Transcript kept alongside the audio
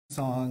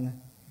song,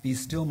 Be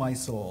Still My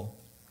Soul,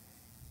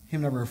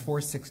 hymn number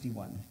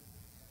 461.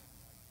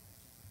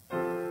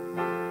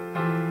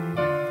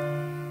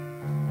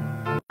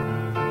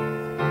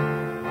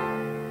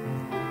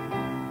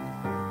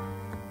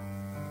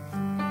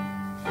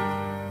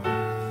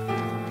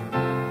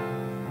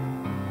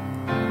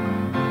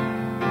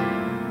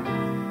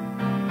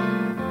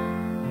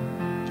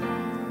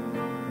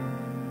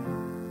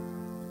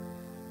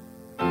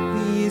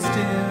 Be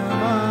still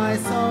my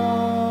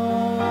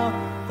soul,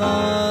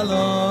 the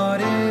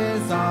Lord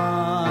is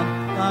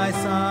on thy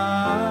side.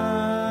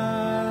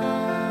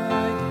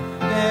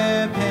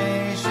 Bear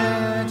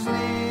patiently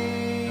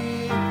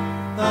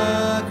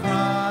the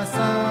cross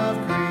of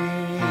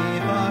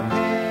grief or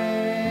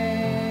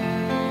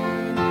pain.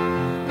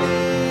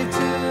 Leave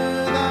to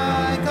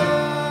thy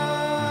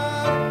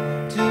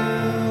God to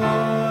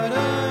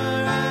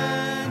order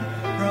and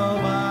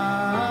provide.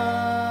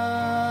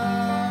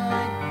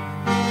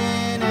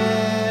 In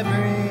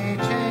every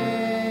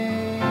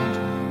change,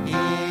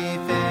 He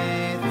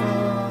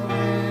faithful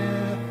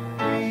will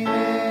remain.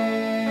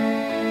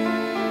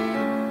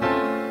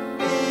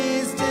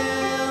 Be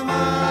still,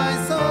 my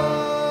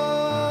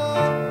soul,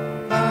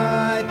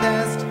 thy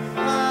best,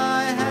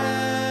 thy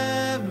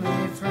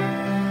heavenly friend.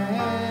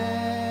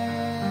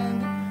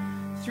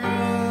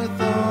 Through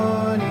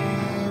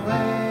thorny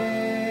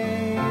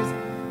ways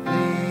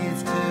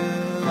leads to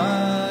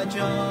a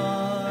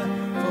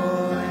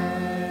joyful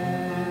end.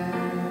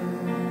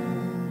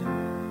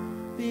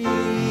 Be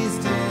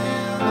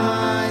still,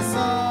 my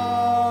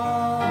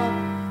soul,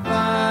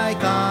 thy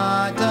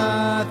God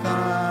doth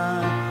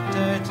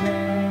undertake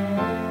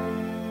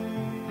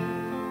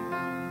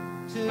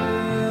to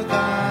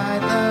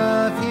guide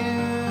the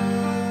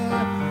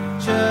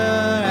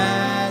future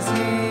as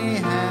He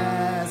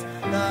has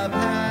the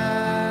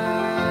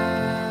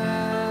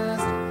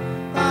past.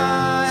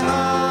 Thy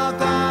hope,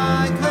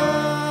 thy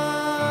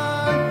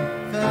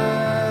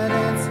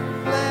confidence,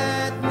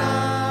 let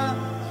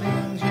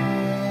nothing shake.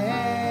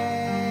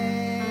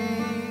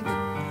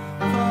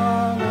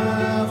 For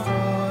now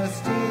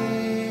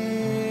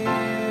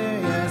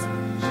mysterious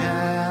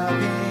shall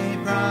be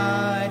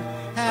pride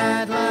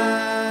at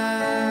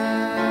last.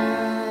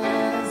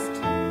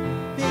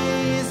 Be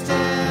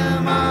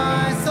still,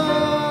 my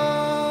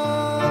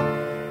soul,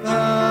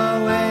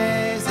 the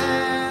waves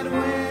and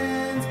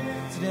winds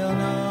still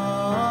know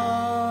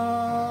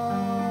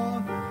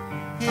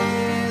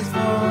His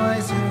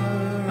voice who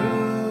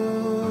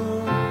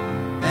ruled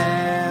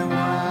them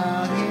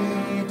while He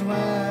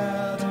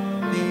dwelt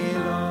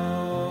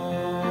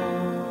below.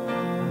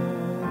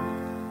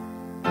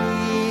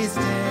 Be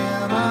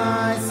still,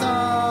 my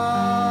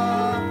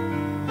soul,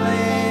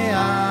 they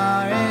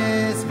are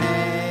His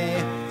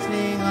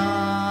hastening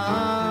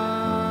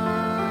on,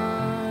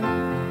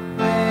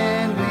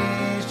 when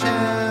we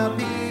shall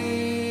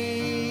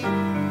be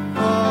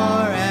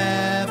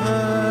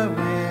forever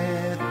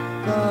with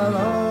the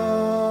Lord.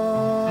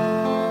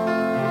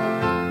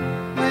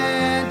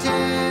 When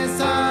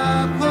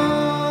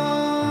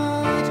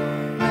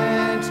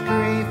disappointment,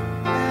 grief,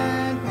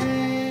 and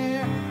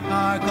pain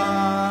are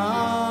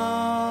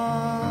gone,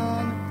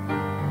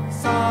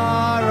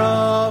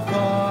 sorrow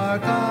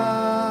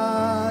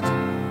forgot,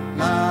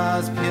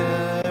 love's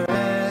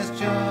purest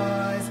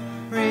joys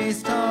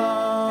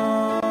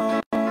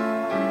restored.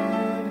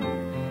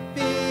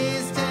 Be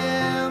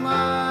still,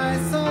 my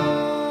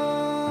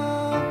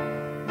soul,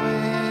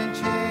 when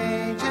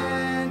change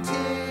and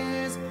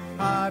tears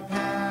are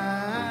past,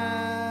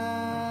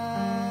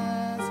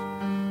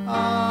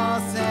 all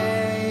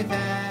safe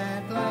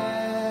and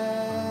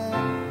blessed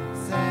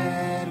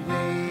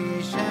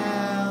we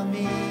shall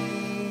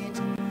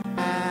meet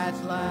at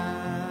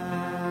last.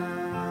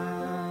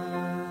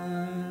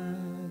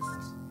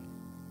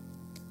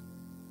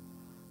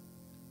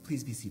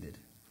 Please be seated.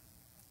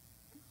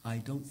 I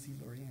don't see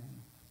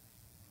Lorianne.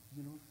 Do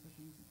you know what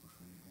special music this is,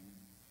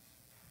 Lorianne?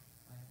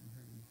 I haven't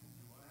heard anything.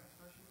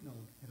 No,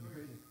 have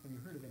you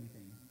heard of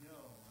anything?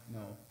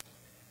 No.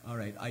 All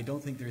right, I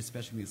don't think there is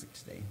special music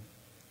today.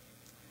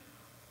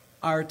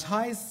 Our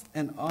tithes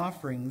and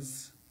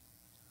offerings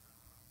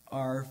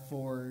are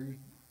for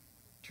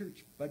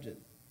church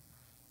budget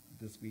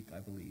this week, I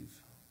believe.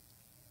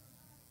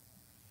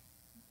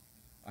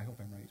 I hope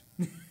I'm right.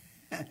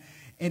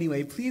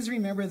 Anyway, please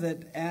remember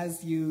that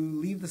as you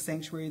leave the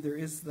sanctuary, there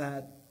is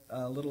that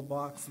little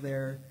box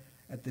there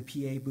at the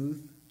PA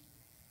booth,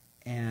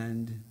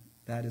 and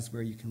that is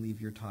where you can leave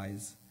your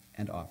tithes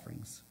and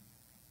offerings.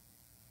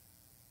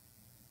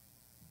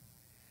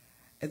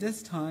 At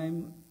this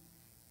time,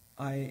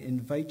 I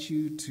invite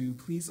you to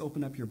please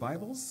open up your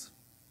Bibles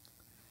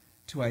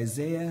to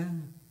Isaiah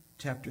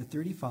chapter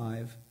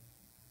 35,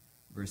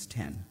 verse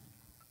 10.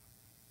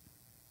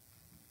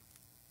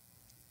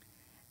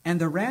 And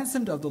the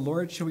ransomed of the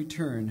Lord shall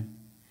return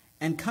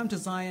and come to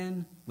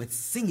Zion with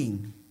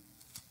singing,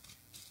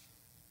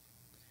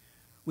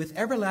 with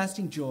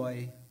everlasting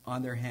joy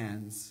on their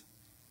hands.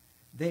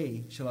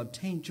 They shall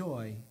obtain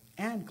joy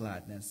and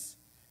gladness,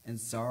 and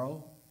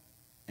sorrow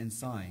and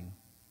sighing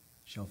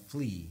shall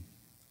flee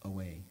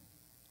away.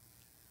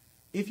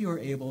 If you are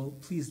able,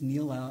 please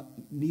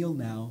kneel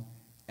now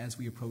as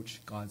we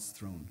approach God's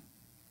throne.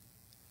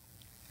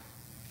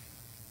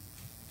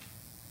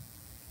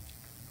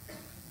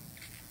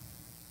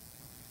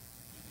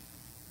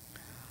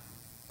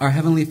 Our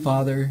Heavenly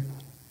Father,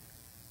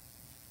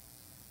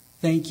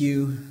 thank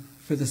you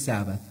for the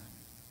Sabbath.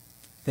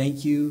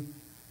 Thank you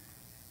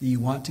that you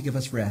want to give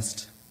us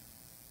rest.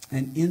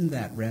 And in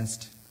that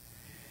rest,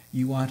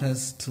 you want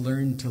us to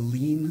learn to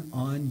lean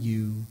on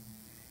you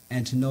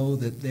and to know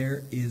that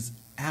there is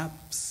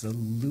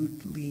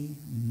absolutely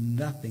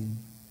nothing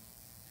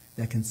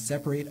that can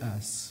separate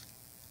us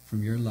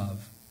from your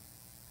love.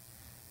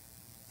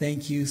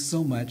 Thank you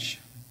so much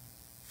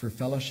for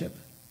fellowship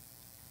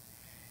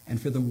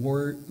and for the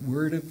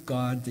word of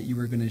God that you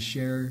were going to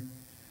share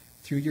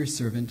through your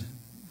servant,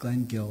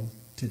 Glenn Gill,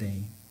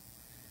 today.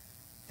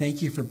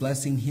 Thank you for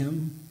blessing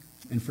him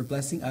and for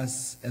blessing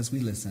us as we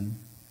listen.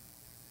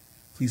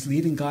 Please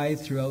lead and guide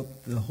throughout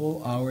the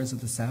whole hours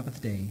of the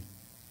Sabbath day.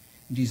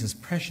 In Jesus'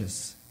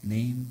 precious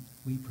name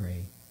we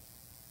pray.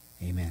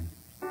 Amen.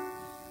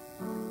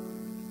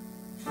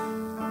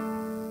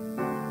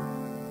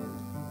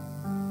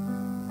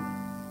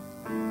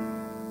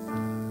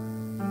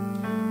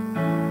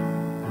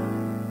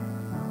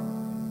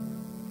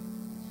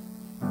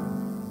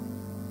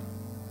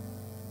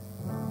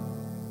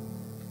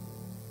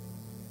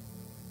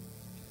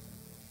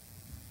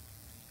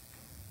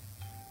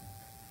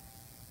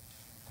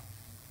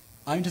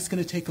 I'm just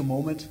going to take a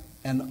moment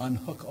and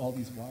unhook all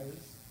these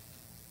wires.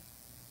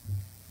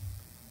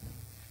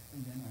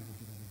 And then I will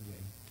get out of the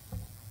way.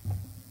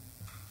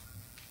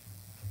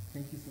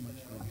 Thank you so much,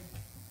 Glenn.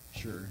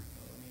 Sure.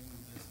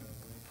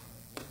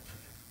 A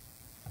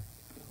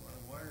lot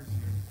of wires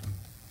here.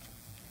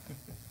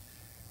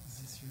 Is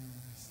this your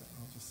stuff?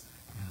 I'll just...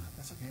 Yeah.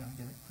 That's okay, I'll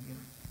get it. You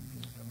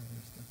can grab my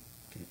other stuff.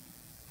 Okay.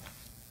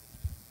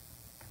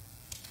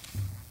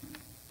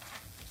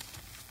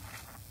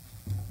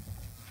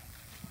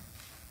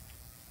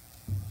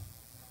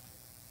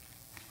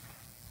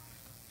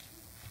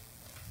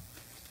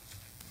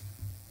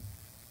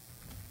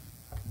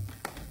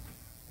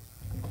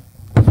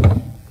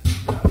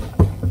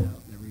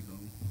 There we go.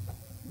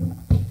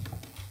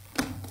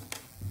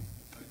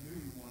 I knew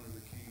you wanted a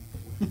key.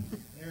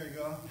 There you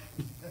go.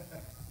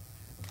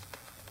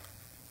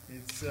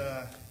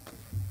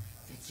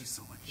 Thank you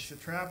so much. It's a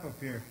trap up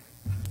here.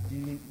 Do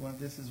you want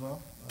this as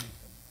well?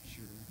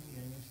 Sure.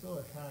 Yeah, you're still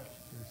attached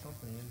to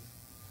something.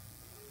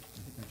 I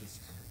think I just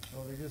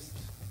Oh, they're just...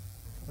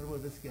 What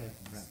about this guy?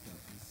 wrapped up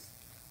this.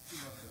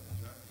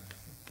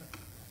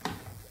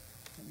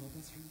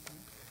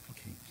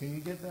 Okay. Can you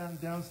get that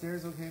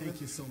downstairs okay?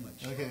 Thank you so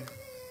much. Okay.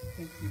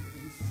 Thank you,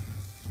 please.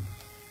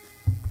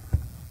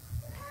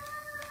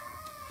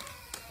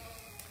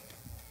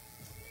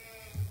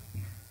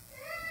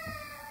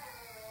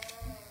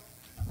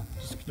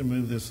 Just going to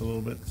move this a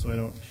little bit so I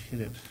don't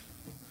hit it.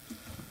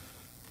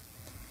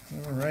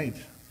 All right.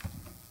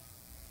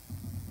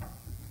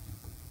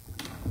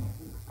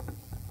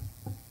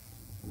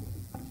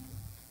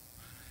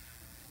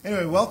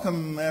 Anyway,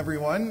 welcome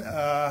everyone.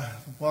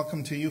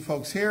 Welcome to you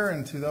folks here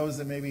and to those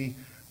that may be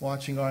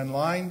watching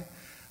online.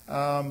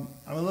 I'm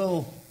a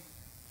little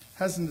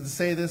hesitant to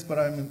say this, but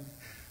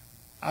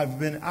I've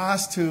been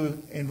asked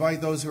to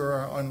invite those who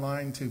are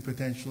online to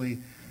potentially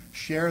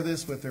share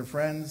this with their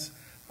friends.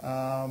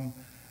 But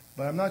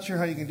I'm not sure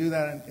how you can do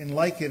that and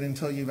like it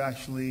until you've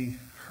actually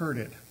heard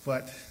it.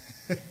 But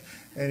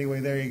anyway,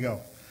 there you go.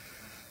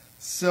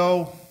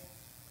 So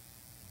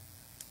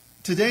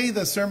today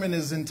the sermon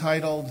is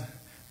entitled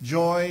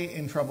Joy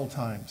in Troubled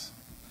Times.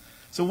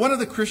 So one of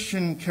the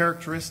Christian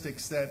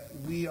characteristics that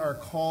we are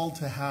called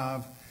to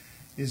have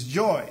is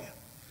joy.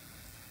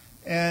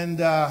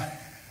 And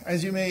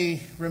as you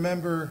may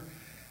remember,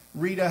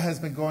 Rita has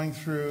been going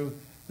through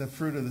the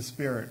fruit of the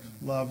Spirit: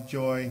 love,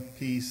 joy,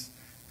 peace,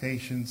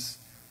 patience,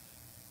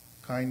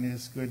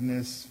 kindness,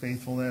 goodness,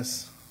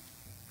 faithfulness,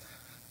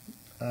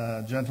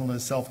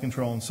 gentleness,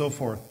 self-control, and so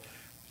forth.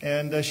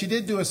 And she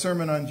did do a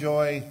sermon on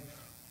joy,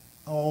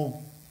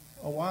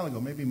 a while ago,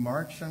 maybe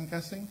March, I'm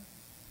guessing.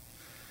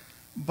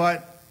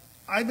 But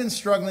I've been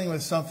struggling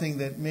with something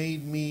that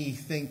made me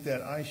think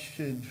that I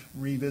should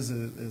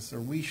revisit this,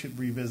 or we should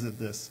revisit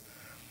this.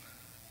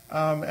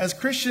 As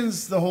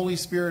Christians, the Holy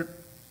Spirit,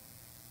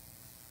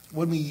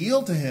 when we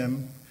yield to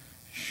Him,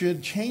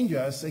 should change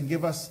us and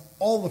give us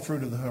all the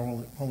fruit of the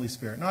Holy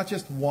Spirit, not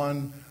just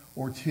one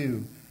or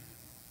two,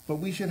 but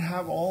we should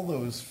have all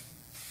those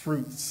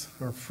fruits,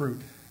 or fruit.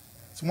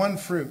 It's one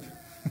fruit.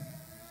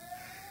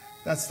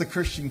 That's the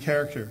Christian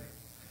character.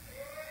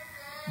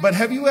 But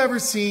have you ever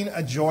seen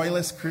a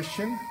joyless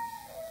Christian?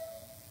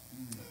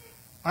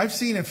 I've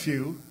seen a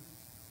few.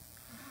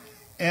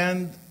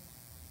 And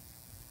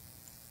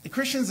the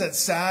Christians that's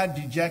sad,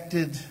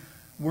 dejected,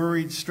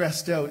 worried,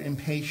 stressed out,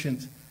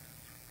 impatient,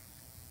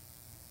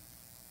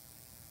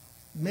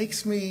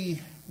 makes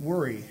me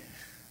worry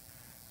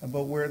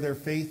about where their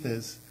faith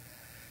is.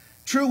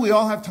 True, we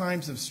all have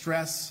times of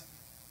stress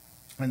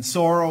and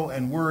sorrow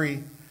and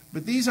worry,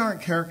 but these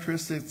aren't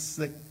characteristics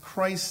that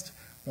Christ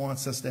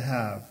wants us to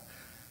have.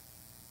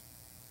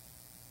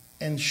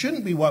 and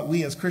shouldn't be what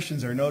we as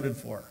Christians are noted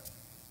for.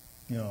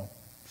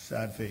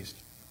 Sad-faced.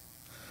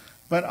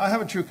 But I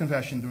have a true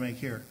confession to make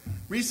here.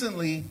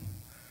 Recently,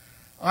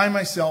 I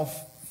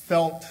myself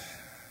felt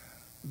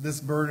this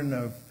burden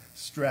of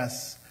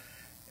stress,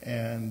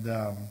 and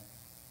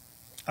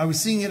I was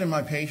seeing it in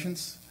my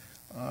patients.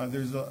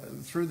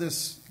 Through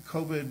this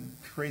COVID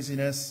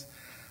craziness,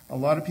 a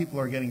lot of people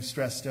are getting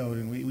stressed out,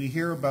 and we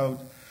hear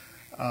about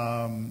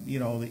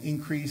the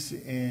increase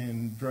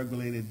in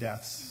drug-related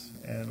deaths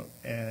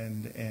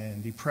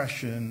and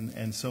depression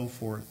and so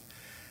forth.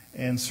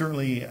 And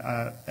certainly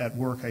at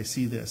work I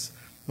see this.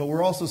 But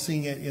we're also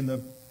seeing it in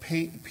the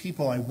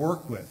people I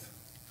work with,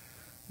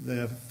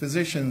 the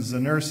physicians, the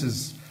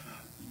nurses,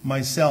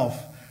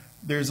 myself.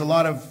 There's a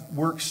lot of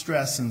work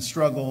stress and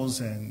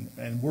struggles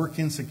and work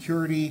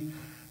insecurity,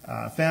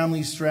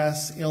 family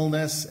stress,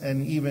 illness,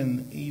 and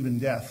even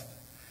death.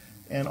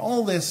 And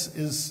all this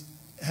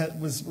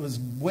was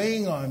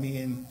weighing on me,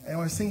 and I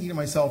was thinking to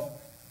myself,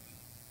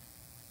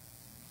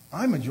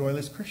 I'm a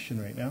joyless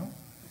Christian right now.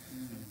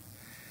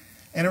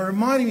 And it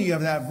reminded me of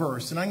that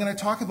verse. And I'm going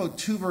to talk about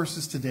two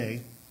verses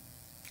today.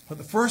 But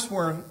the first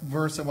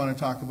verse I want to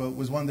talk about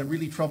was one that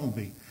really troubled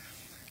me.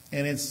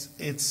 And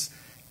it's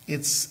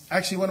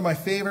actually one of my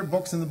favorite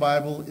books in the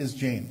Bible is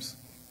James,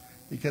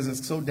 because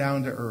it's so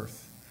down to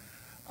earth.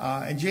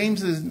 And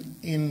James is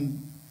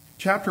in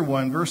chapter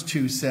 1, verse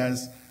 2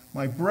 says,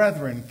 "My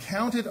brethren,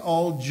 count it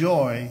all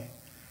joy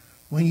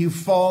when you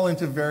fall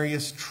into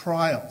various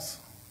trials."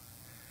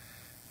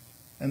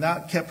 And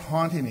that kept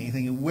haunting me,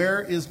 thinking, where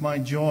is my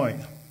joy?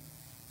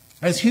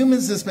 As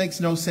humans, this makes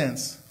no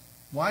sense.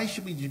 Why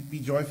should we be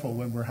joyful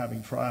when we're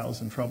having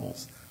trials and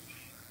troubles?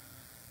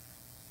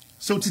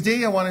 So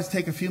today I wanted to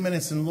take a few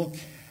minutes and look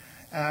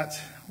at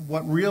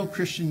what real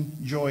Christian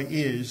joy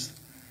is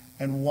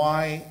and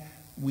why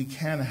we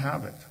can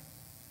have it.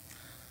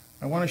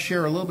 I want to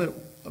share a little bit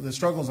of the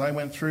struggles I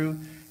went through,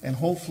 and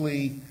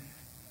hopefully,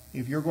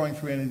 if you're going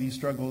through any of these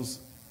struggles,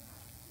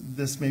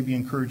 this may be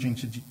encouraging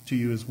to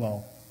you as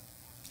well.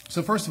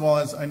 So first of all,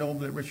 as I know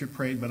that Richard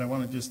prayed, but I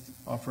want to just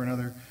offer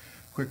another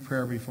quick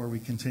prayer before we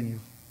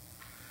continue.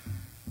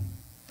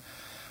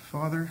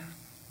 Father,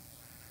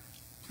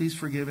 please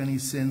forgive any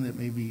sin that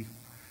may be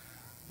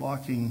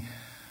blocking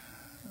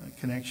a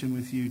connection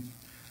with you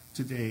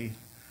today.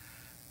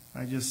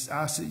 I just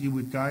ask that you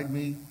would guide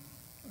me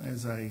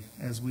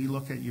as we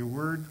look at your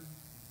word,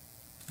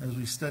 as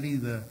we study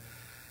the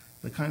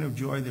kind of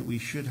joy that we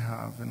should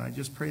have. And I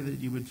just pray that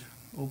you would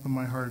open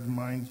my heart and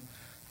mind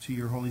to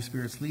your Holy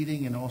Spirit's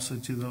leading, and also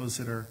to those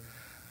that are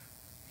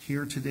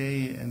here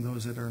today and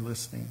those that are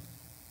listening.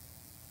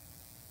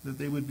 That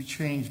they would be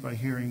changed by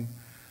hearing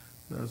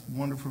the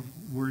wonderful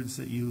words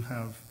that you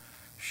have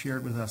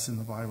shared with us in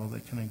the Bible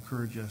that can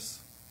encourage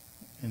us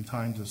in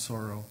times of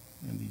sorrow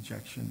and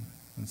dejection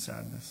and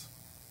sadness.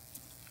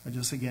 I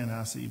just again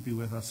ask that you be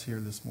with us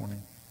here this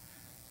morning.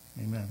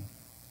 Amen.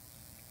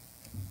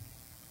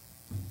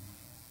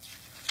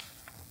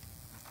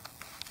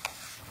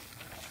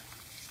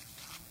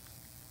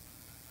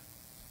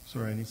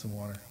 Sorry, I need some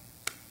water.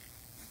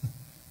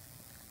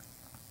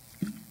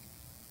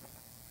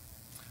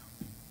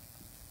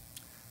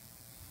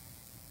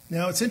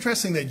 Now, it's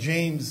interesting that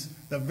James,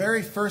 the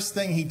very first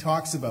thing he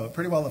talks about,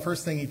 pretty well the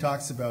first thing he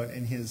talks about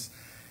in his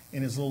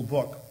little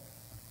book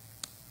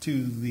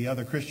to the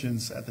other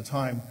Christians at the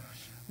time,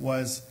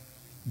 was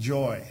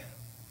joy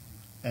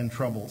and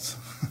troubles.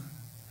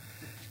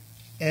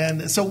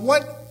 And so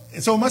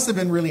it must have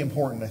been really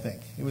important, I think.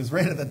 It was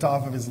right at the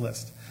top of his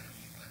list.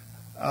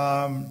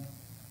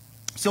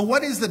 So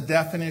what is the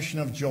definition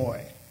of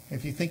joy?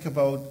 If you think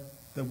about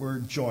the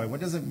word joy, what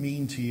does it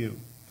mean to you?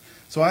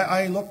 So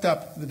I looked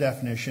up the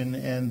definition,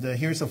 and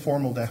here's a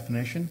formal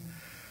definition.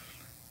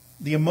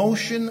 The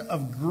emotion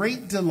of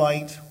great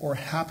delight or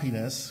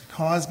happiness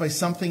caused by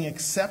something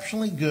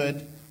exceptionally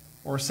good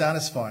or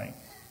satisfying.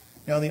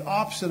 Now, the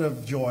opposite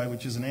of joy,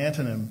 which is an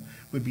antonym,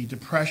 would be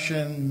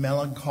depression,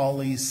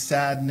 melancholy,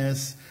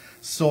 sadness,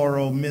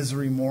 sorrow,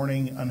 misery,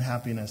 mourning,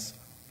 unhappiness.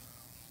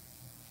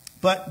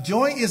 But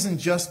joy isn't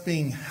just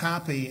being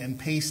happy and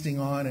pasting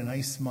on a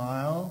nice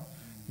smile,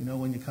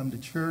 when you come to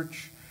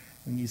church,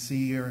 when you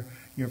see your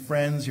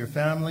friends, your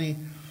family.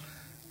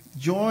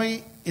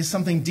 Joy is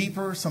something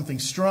deeper, something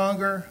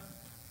stronger,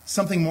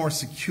 something more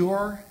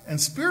secure, and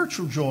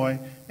spiritual joy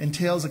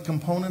entails a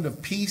component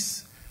of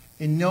peace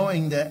in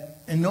knowing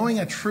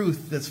a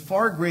truth that's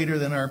far greater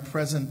than our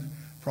present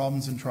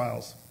problems and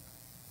trials.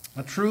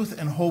 A truth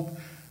and hope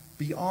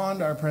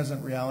beyond our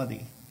present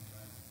reality.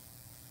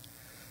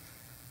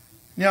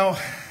 Now,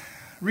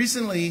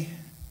 recently,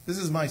 this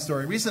is my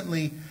story.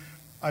 Recently,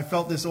 I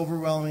felt this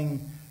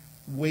overwhelming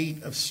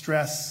weight of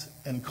stress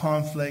and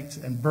conflict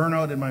and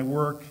burnout in my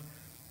work.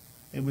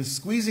 It was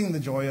squeezing the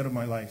joy out of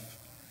my life.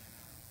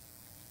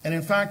 And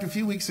in fact, a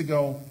few weeks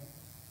ago,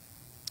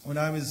 when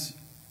I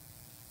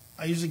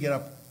usually get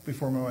up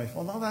before my wife.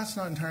 Although that's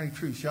not entirely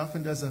true. She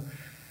often does a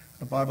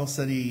Bible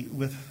study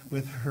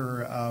with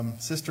her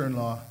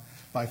sister-in-law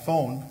by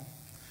phone.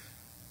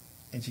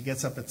 and she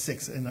gets up at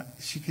 6, and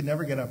she can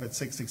never get up at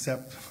 6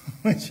 except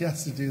when she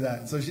has to do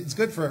that. So it's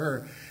good for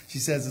her. She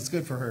says it's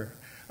good for her.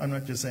 I'm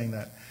not just saying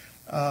that.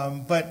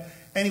 But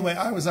anyway,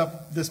 I was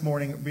up this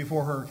morning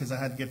before her because I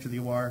had to get to the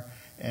OR,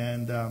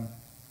 and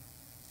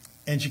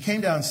she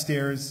came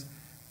downstairs,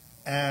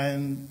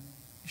 and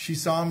she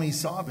saw me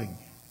sobbing,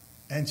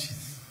 and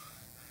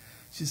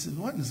she said,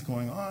 "What is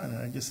going on?" And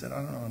I just said, "I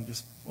don't know. I'm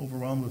just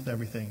overwhelmed with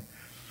everything."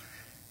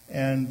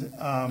 And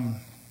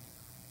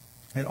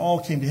it all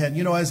came to head.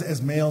 You know,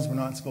 as males, we're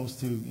not supposed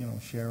to,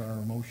 share our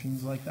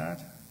emotions like that.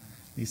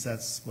 At least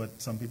that's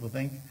what some people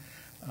think.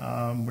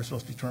 We're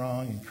supposed to be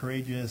strong and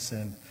courageous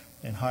and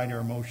hide our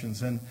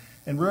emotions. And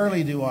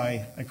rarely do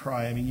I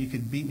cry. I mean, you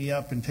could beat me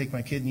up and take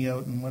my kidney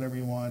out and whatever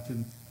you want,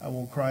 and I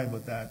won't cry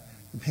about that.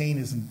 The pain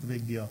isn't the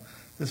big deal.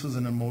 This was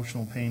an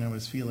emotional pain I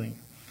was feeling.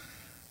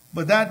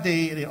 But that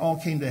day, it all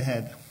came to a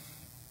head.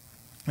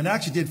 And it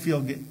actually did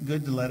feel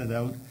good to let it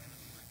out.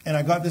 And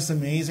I got this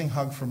amazing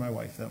hug from my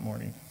wife that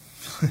morning.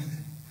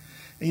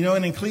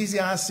 In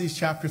Ecclesiastes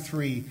chapter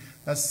 3,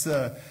 that's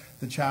the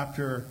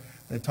chapter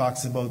that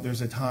talks about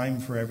there's a time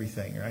for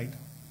everything, right?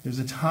 There's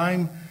a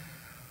time,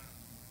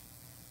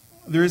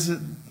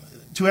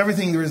 to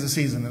everything there is a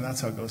season, and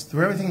that's how it goes.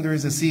 To everything there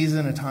is a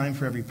season, a time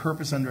for every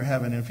purpose under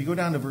heaven. And if you go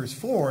down to verse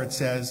 4, it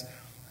says,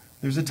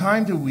 there's a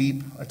time to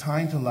weep, a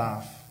time to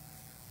laugh,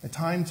 a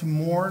time to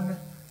mourn,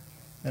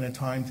 and a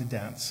time to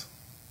dance.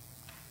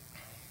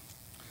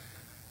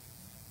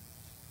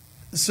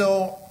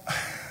 So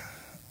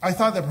I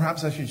thought that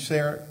perhaps I should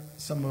share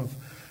some of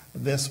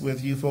this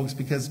with you folks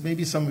because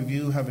maybe some of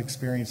you have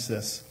experienced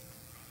this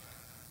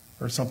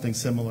or something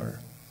similar.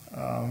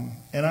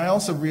 And I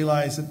also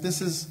realize that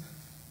this is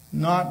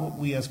not what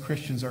we as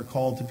Christians are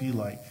called to be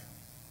like.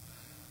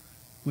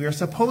 We are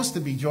supposed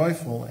to be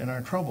joyful in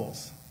our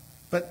troubles,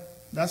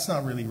 but that's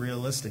not really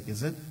realistic,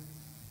 is it?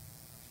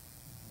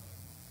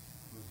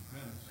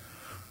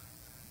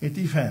 It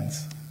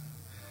depends.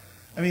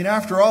 I mean,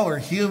 after all, we're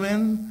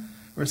human.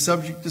 We're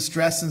subject to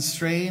stress and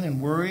strain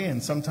and worry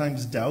and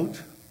sometimes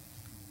doubt.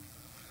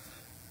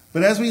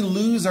 But as we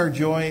lose our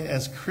joy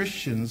as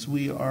Christians,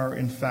 we are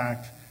in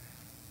fact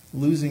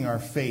losing our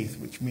faith,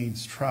 which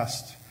means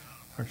trust,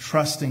 our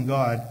trust in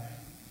God,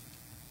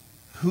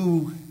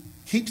 who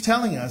keeps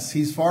telling us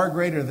He's far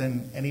greater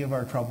than any of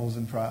our troubles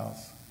and trials.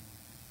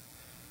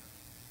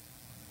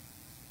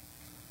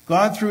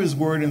 God, through His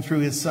Word and through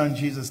His Son,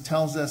 Jesus,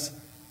 tells us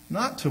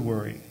not to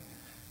worry.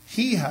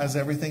 He has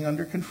everything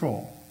under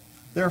control.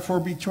 Therefore,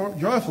 be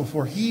joyful,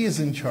 for He is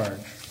in charge.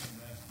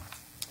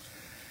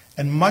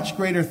 And much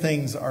greater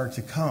things are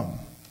to come.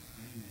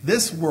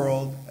 This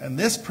world and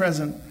this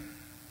present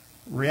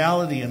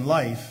reality in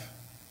life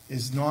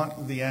is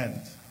not the end.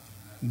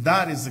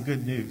 That is the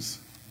good news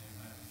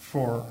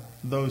for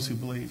those who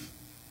believe.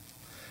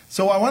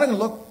 So I want to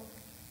look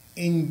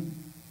in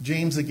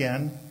James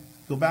again.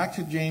 Go back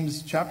to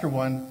James chapter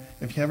 1.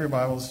 If you have your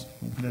Bibles,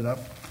 open it up.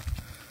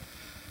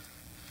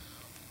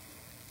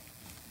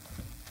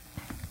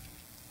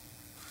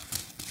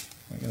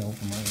 I'm going to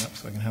open mine up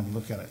so I can have a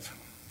look at it.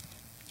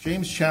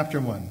 James chapter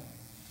 1.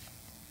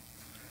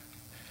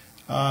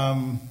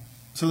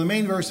 So the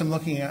main verse I'm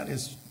looking at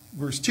is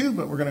verse 2,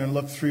 but we're going to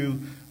look through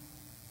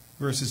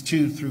verses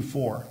 2 through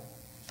 4.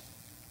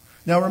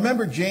 Now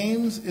remember,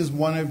 James is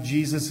one of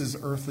Jesus'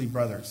 earthly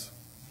brothers.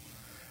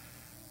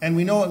 And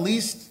we know at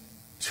least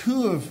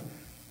two of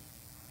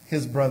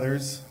his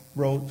brothers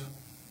wrote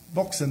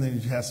books in the New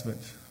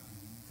Testament.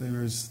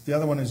 The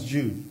other one is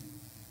Jude.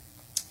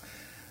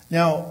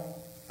 Now,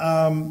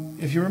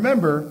 if you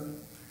remember,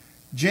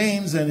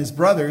 James and his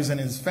brothers and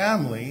his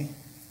family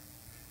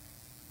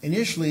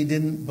initially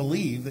didn't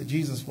believe that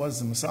Jesus was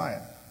the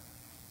Messiah.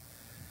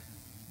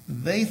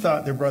 They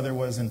thought their brother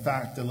was, in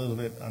fact, a little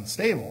bit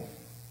unstable,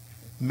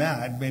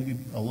 mad, maybe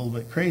a little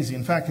bit crazy.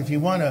 In fact, if you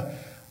want to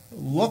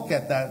look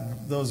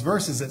at those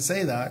verses that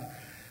say that,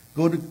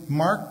 go to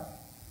Mark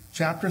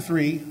chapter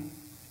 3,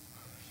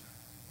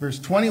 verse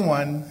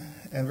 21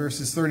 and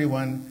verses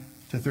 31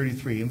 to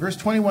 33. In verse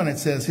 21 it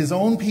says, his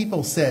own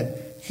people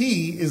said,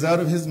 he is out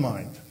of his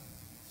mind.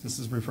 This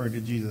is referring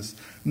to Jesus.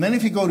 And then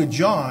if you go to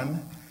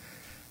John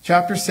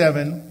chapter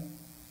 7,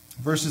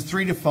 verses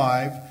 3 to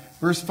 5,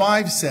 verse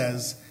 5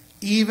 says,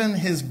 even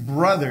his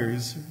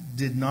brothers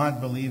did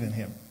not believe in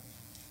him.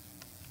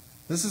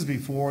 This is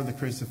before the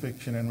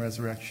crucifixion and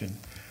resurrection.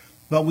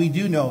 But we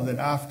do know that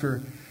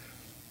after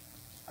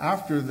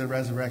the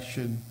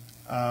resurrection,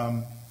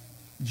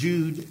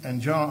 Jude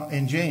and John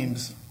and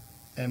James,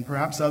 and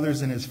perhaps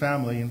others in his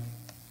family,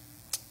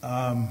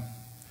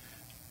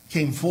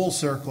 came full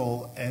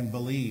circle and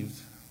believed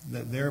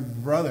that their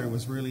brother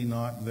was really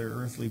not their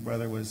earthly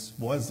brother,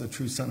 was the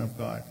true Son of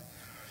God.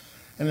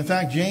 And in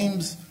fact,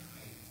 James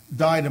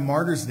died a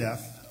martyr's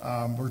death.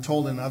 We're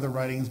told in other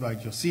writings by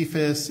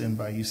Josephus and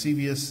by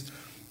Eusebius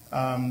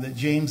that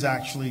James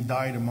actually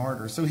died a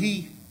martyr. So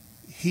he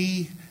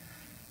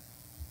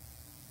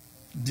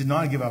did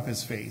not give up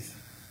his faith.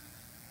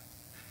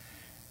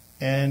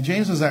 And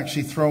James was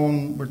actually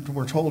thrown,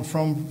 we're told,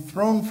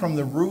 thrown from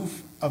the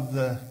roof of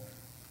the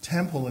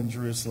temple in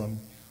Jerusalem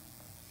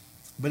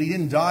But he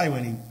didn't die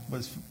when he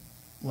was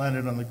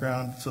landed on the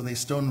ground, so they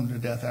stoned him to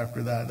death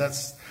after that.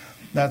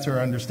 That's our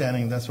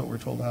understanding. That's what we're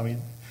told how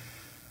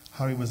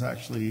he was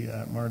actually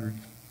martyred.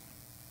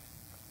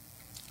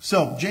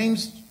 So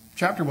James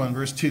chapter 1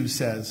 verse 2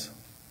 says,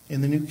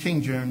 in the New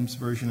King James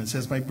Version, it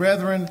says, "My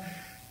brethren,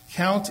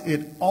 count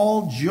it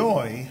all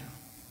joy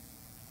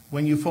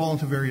when you fall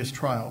into various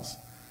trials."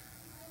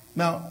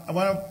 Now, I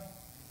want to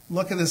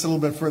look at this a little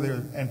bit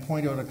further and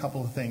point out a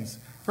couple of things.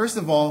 First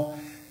of all,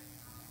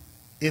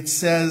 it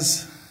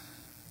says,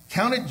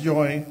 count it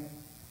joy,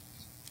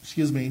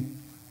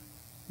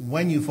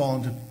 when you fall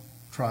into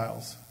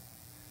trials,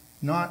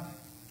 not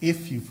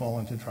if you fall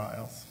into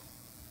trials.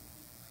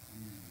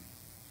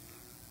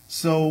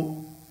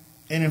 So,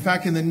 and in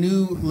fact, in the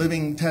New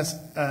Living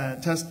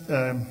Translation,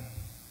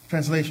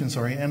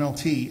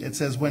 NLT, it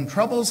says, "When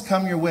troubles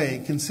come your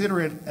way, consider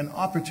it an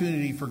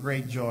opportunity for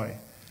great joy."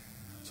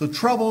 So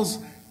troubles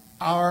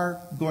are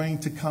going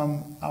to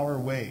come our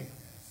way.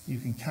 You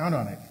can count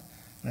on it.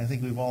 And I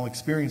think we've all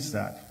experienced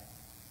that.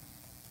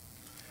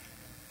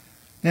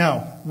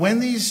 Now, when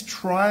these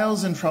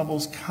trials and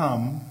troubles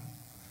come,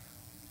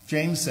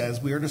 James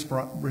says we are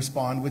to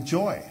respond with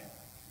joy.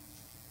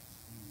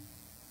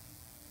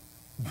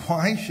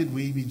 Why should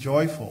we be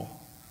joyful?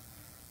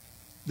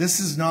 This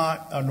is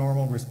not a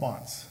normal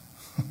response.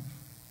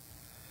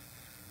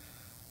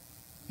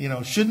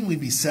 Shouldn't we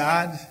be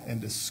sad and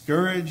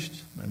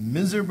discouraged and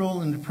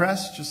miserable and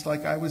depressed just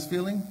like I was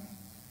feeling?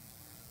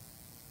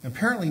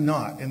 Apparently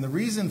not. And the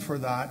reason for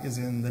that is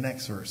in the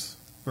next verse,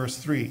 verse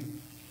 3.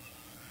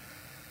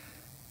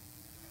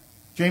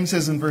 James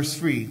says in verse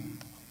 3,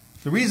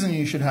 "The reason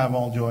you should have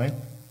all joy,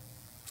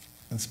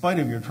 in spite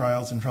of your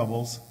trials and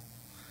troubles,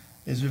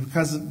 is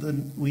because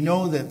we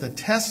know that the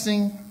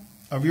testing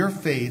of your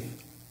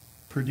faith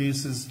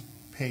produces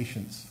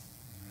patience."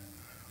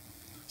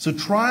 So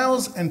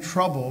trials and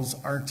troubles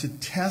are to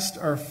test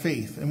our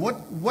faith. And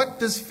what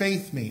does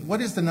faith mean?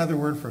 What is another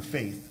word for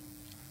faith?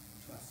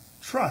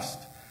 Trust.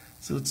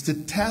 So it's to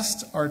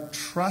test our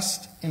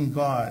trust in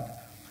God.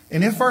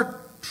 And if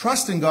our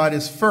trust in God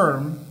is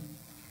firm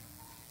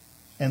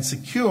and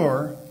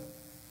secure,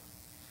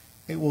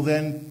 it will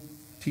then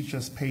teach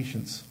us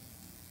patience.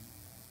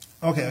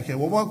 Okay.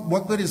 Well,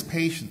 what good is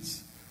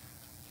patience?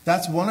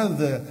 That's one of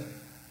the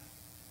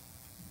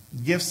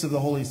gifts of the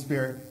Holy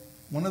Spirit,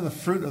 one of the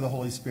fruit of the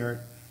Holy Spirit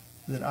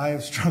that I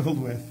have struggled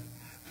with.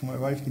 My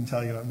wife can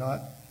tell you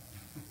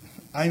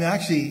I'm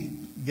actually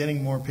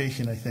getting more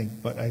patient, I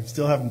think, but I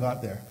still haven't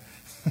got there.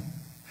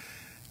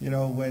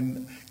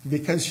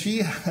 Because she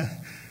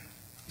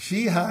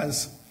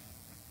has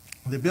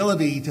the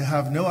ability to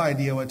have no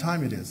idea what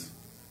time it is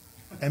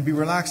and be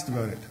relaxed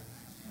about it.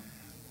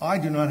 I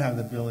do not have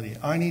the ability.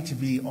 I need to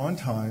be on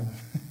time.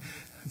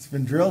 It's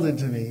been drilled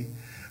into me.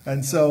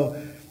 And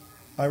so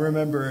I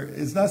remember,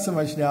 it's not so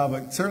much now,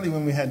 but certainly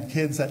when we had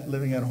kids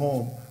living at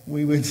home,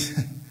 we would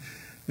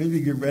maybe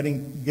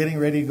getting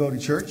ready to go to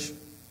church,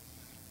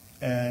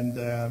 and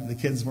the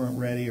kids weren't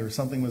ready or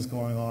something was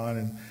going on,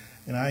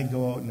 and I'd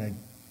go out and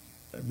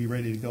I'd be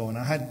ready to go.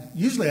 And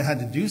usually I had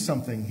to do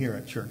something here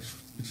at church,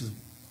 which is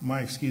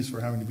my excuse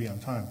for having to be on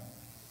time.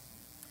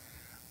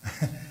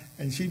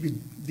 And she'd be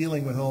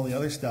dealing with all the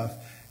other stuff,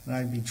 and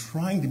I'd be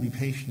trying to be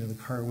patient in the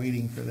car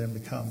waiting for them to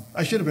come.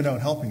 I should have been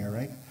out helping her,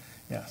 right?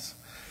 Yes.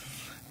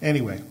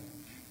 Anyway,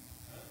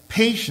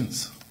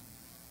 patience.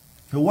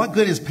 So what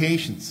good is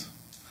patience?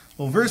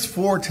 Well, verse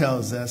 4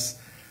 tells us,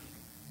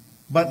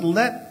 "But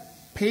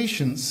let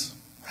patience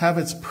have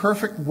its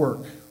perfect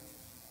work,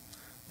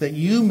 that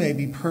you may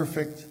be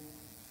perfect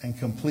and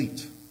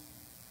complete,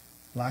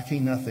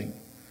 lacking nothing."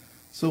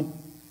 So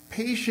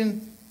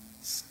patience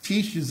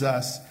teaches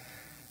us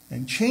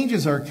and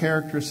changes our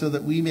character so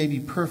that we may be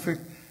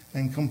perfect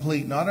and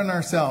complete, not in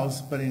ourselves,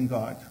 but in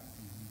God.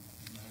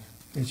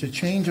 It's a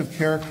change of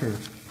character.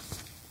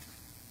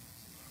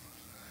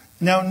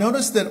 Now,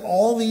 notice that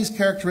all these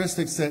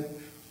characteristics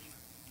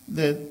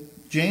that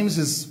James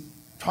is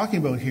talking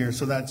about here,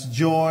 so that's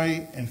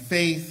joy and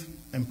faith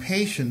and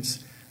patience,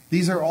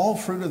 these are all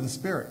fruit of the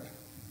Spirit.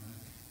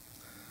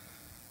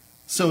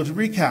 So to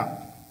recap,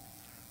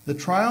 the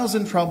trials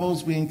and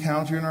troubles we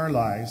encounter in our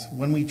lives,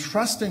 when we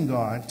trust in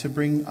God to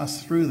bring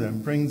us through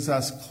them, brings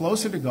us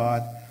closer to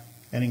God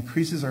and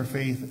increases our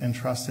faith and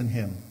trust in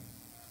Him.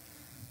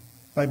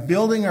 By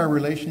building our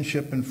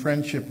relationship and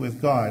friendship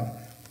with God,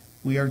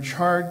 we are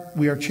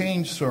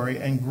changed,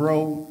 and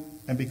grow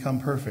and become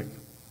perfect.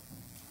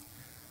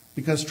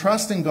 Because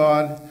trust in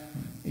God,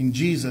 in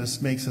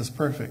Jesus, makes us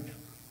perfect.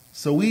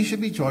 So we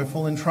should be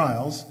joyful in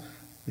trials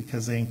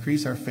because they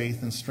increase our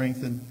faith and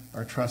strengthen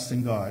our trust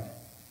in God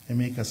and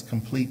make us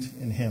complete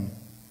in Him.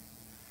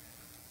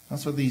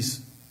 That's what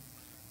these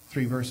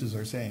 3 verses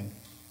are saying.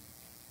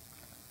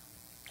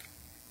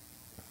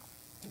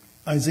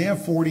 Isaiah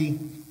 40,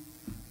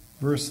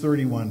 verse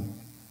 31.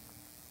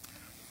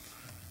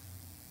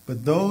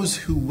 "But those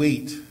who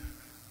wait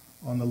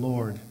on the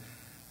Lord,"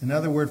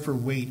 another word for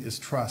wait is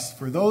trust.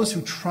 "For those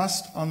who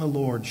trust on the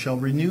Lord shall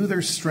renew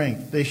their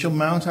strength. They shall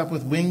mount up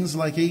with wings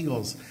like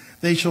eagles.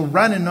 They shall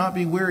run and not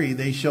be weary.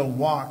 They shall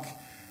walk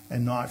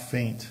and not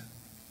faint.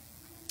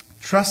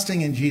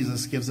 Trusting in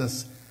Jesus gives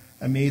us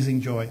amazing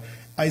joy.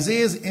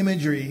 Isaiah's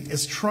imagery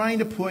is trying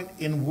to put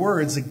in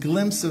words a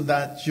glimpse of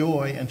that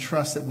joy and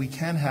trust that we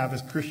can have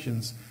as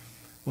Christians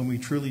when we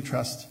truly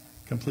trust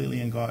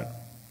completely in God.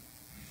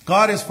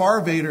 God is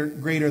far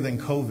greater than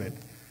COVID.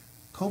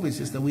 COVID is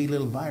just a wee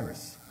little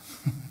virus.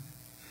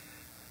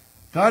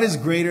 God is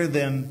greater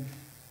than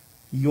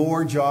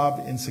your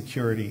job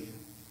insecurity,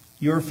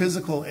 your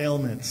physical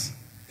ailments,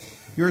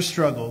 your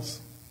struggles.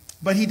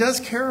 But he does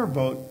care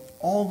about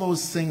all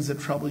those things that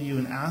trouble you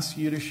and asks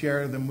you to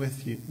share them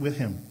with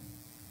him.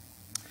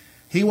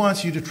 He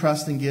wants you to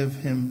trust and give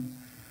him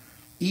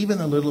even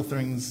the little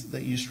things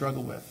that you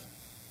struggle with.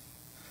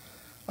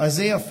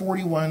 Isaiah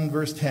 41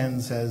 verse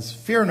 10 says,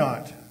 fear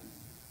not,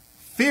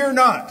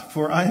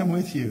 for I am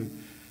with you.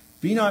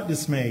 Be not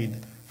dismayed,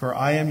 for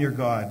I am your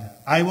God.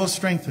 I will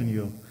strengthen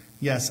you.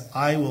 Yes,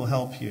 I will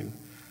help you.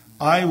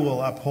 I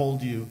will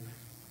uphold you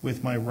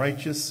with my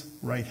righteous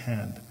right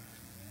hand.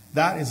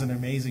 That is an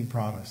amazing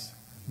promise.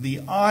 The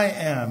I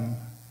am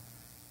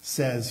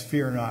says,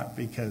 fear not,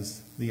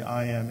 because the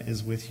I am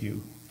is with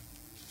you.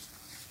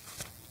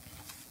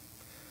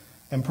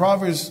 And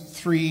Proverbs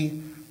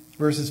 3,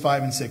 verses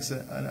 5 and 6,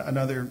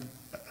 another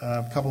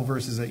couple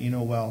verses that you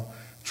know well.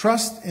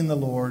 Trust in the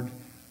Lord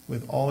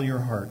with all your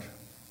heart,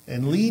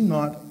 and lean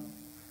not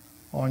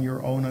on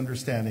your own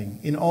understanding.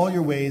 In all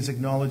your ways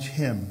acknowledge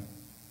him,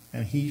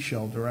 and he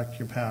shall direct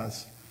your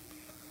paths.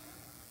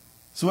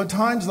 So at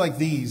times like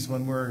these,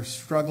 when we're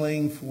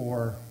struggling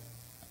for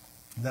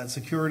that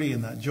security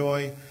and that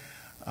joy,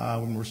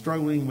 when we're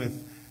struggling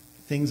with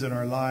things in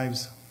our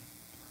lives,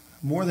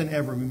 more than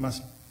ever, we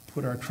must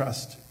put our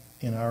trust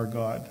in our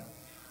God.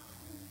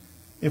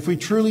 If we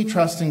truly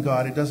trust in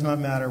God, it does not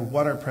matter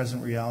what our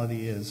present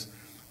reality is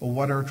or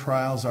what our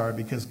trials are,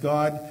 because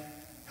God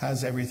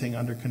has everything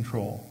under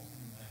control.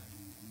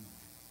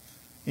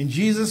 In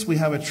Jesus, we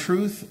have a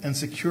truth and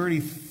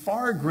security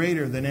far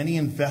greater than any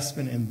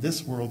investment in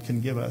this world can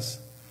give us.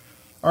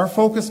 Our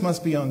focus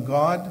must be on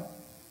God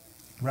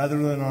rather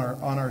than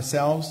on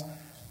ourselves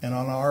and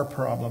on our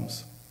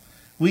problems.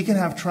 We can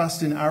have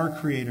trust in our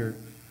Creator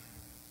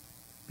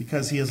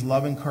because he is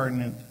love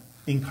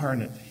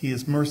incarnate. He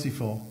is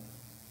merciful,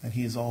 and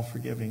he is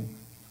all-forgiving.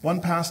 One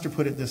pastor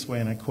put it this way,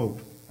 and I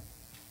quote,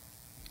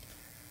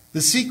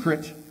 "The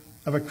secret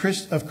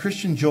of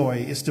Christian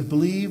joy is to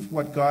believe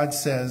what God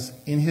says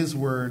in his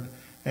word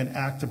and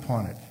act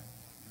upon it.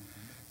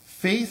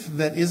 Faith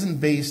that isn't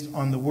based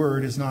on the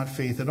word is not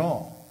faith at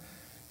all.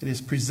 It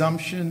is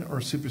presumption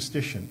or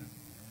superstition.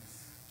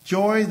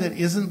 Joy that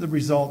isn't the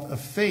result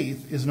of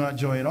faith is not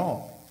joy at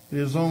all. It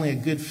is only a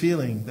good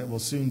feeling that will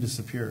soon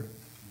disappear.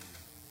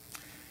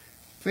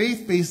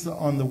 Faith based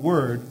on the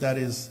word, that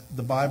is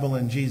the Bible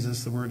and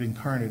Jesus, the word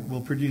incarnate,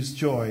 will produce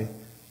joy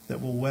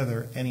that will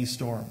weather any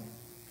storm."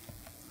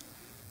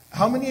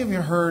 How many of you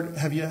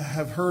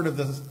have heard of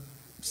the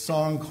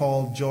song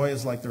called "Joy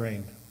is Like the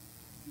Rain"?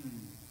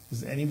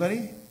 Is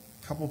anybody?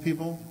 A couple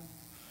people?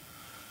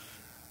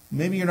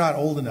 Maybe you're not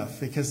old enough,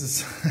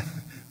 because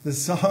the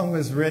song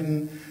was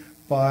written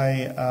by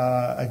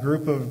a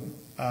group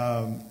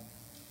of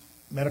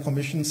medical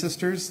mission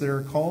sisters,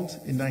 they're called,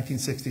 in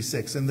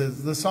 1966. And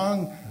the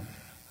song,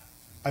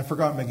 I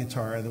forgot my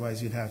guitar,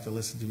 otherwise you'd have to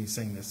listen to me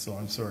sing this, so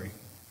I'm sorry.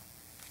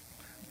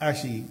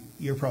 Actually,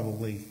 you're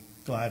probably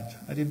glad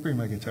I didn't bring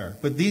my guitar.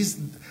 But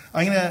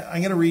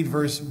I'm gonna read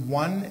verse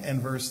 1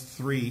 and verse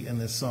 3 in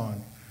this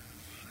song.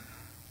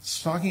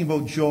 It's talking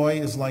about joy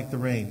is like the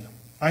rain.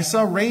 "I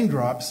saw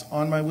raindrops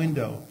on my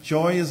window.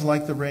 Joy is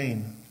like the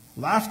rain.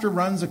 Laughter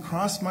runs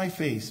across my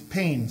face.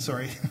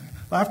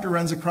 Laughter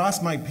runs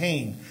across my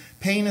pain.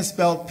 Pain is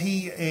spelled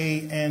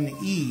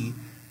P-A-N-E,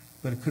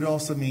 but it could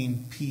also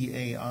mean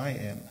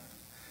P-A-I-N.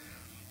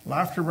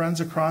 Laughter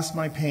runs across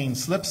my pain,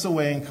 slips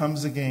away and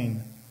comes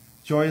again.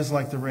 Joy is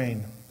like the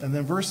rain." And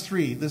then verse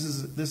 3, this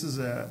is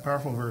a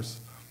powerful verse.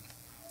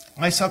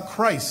 "I saw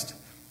Christ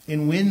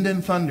in wind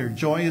and thunder.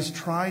 Joy is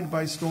tried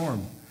by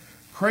storm.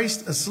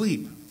 Christ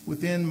asleep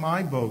within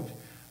my boat,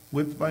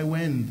 whipped by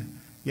wind,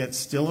 yet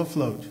still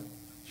afloat.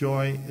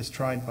 Joy is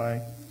tried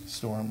by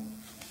storm."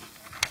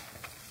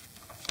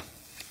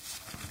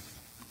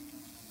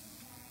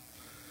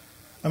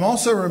 I'm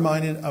also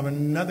reminded of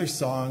another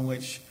song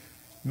which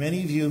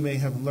many of you may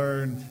have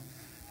learned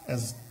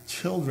as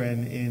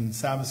children in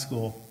Sabbath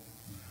school.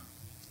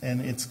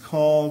 And it's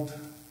called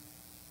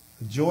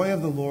 "The Joy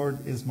of the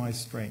Lord is My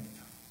Strength."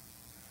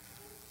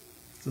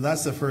 So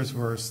that's the first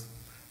verse.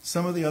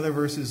 Some of the other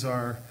verses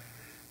are,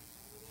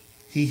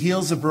 "He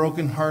heals the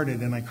brokenhearted,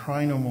 and I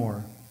cry no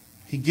more.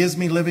 He gives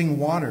me living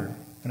water,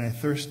 and I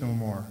thirst no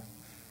more.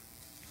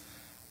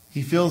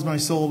 He fills my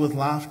soul with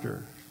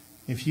laughter.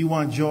 If you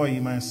want joy,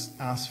 you must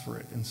ask for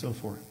it," and so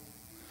forth.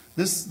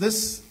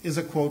 This is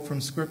a quote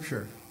from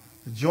Scripture.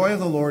 "The joy of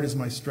the Lord is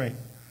my strength."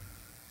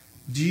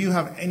 Do you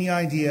have any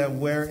idea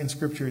where in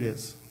Scripture it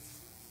is?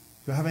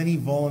 Do you have any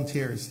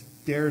volunteers?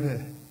 Dare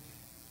to...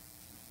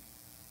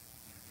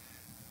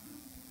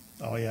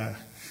 Oh, yeah.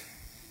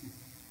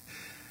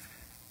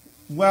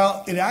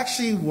 Well, it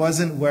actually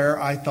wasn't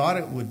where I thought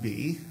it would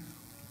be.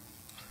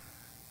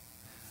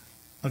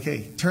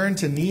 Okay, turn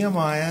to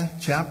Nehemiah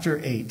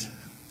chapter 8,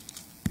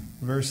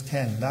 verse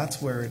 10.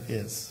 That's where it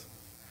is.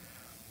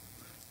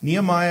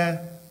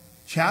 Nehemiah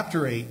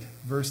chapter 8,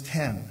 verse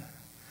 10.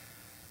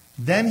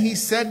 Then he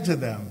said to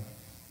them,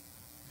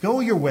 "Go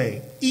your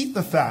way, eat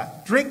the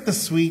fat, drink the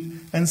sweet,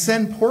 and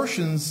send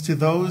portions to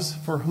those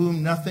for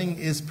whom nothing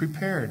is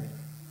prepared.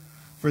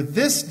 For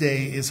this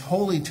day is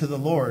holy to the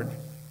Lord,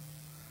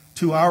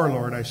 to our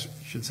Lord, I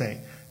should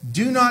say.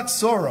 Do not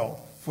sorrow,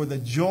 for the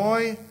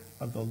joy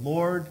of the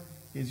Lord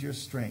is your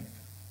strength."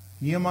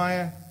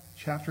 Nehemiah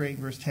chapter 8,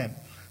 verse 10.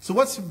 So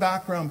what's the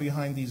background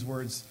behind these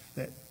words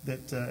that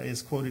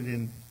is quoted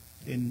in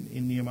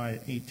Nehemiah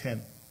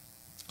 8:10?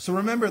 So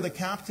remember, the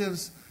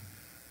captives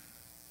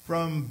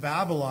from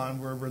Babylon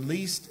were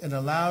released and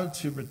allowed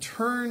to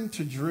return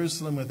to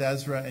Jerusalem with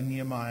Ezra and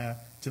Nehemiah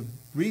to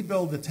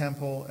rebuild the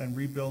temple and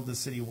rebuild the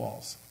city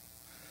walls.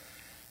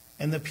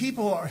 And the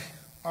people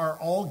are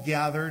all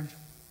gathered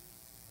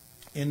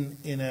in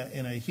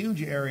a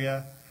huge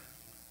area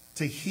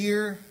to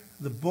hear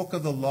the book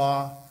of the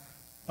law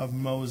of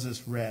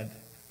Moses read.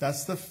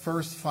 That's the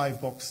first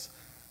 5 books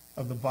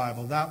of the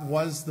Bible. That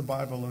was the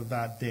Bible of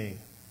that day.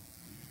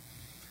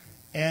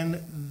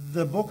 And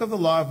the book of the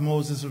law of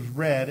Moses was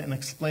read and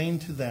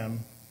explained to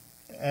them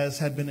as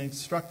had been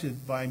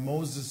instructed by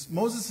Moses.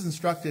 Moses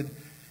instructed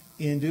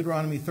in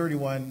Deuteronomy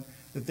 31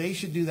 that they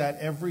should do that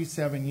every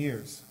 7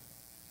 years.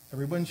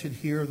 Everyone should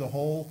hear the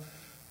whole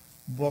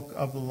book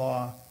of the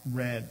law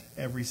read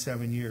every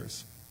 7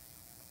 years.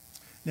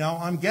 Now,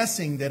 I'm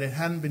guessing that it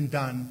hadn't been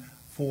done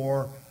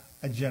for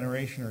a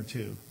generation or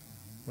two.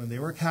 When they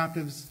were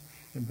captives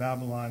in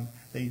Babylon,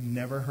 they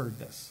never heard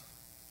this.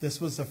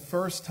 This was the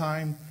first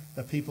time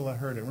that people had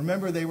heard it.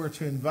 Remember, they were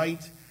to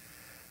invite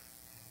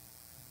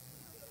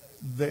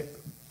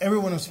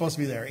everyone was supposed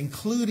to be there,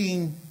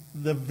 including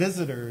the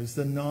visitors,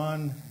 the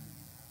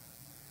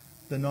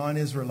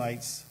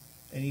non-Israelites,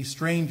 any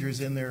strangers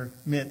in their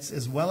midst,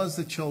 as well as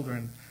the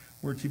children,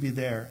 were to be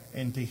there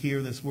and to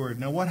hear this word.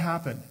 Now, what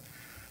happened?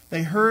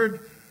 They heard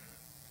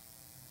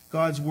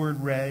God's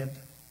word read,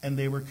 and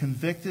they were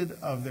convicted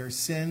of their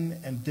sin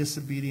and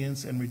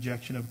disobedience and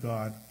rejection of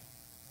God.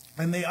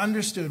 And they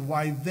understood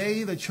why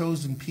they, the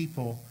chosen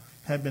people,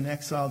 had been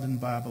exiled in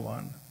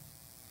Babylon.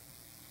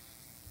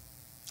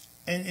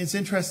 And it's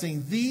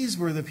interesting, these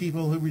were the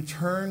people who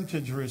returned to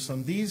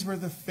Jerusalem. These were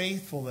the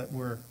faithful that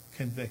were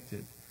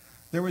convicted.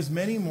 There was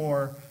many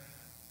more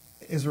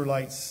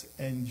Israelites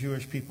and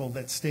Jewish people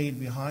that stayed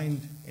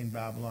behind in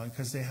Babylon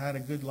because they had a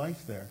good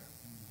life there.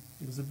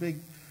 It was a big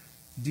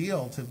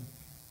deal to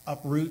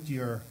uproot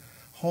your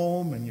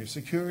home and your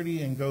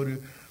security and go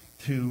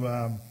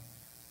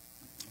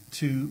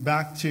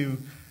back to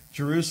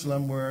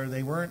Jerusalem, where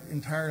they weren't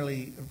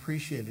entirely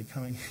appreciated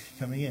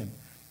coming in.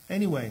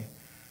 Anyway,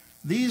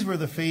 these were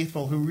the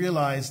faithful who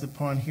realized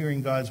upon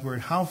hearing God's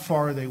word how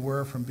far they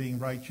were from being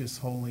righteous,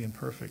 holy, and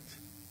perfect.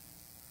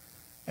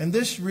 And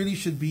this really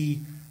should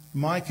be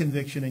my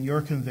conviction and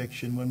your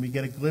conviction when we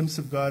get a glimpse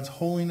of God's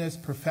holiness,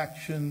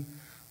 perfection,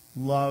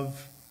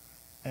 love,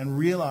 and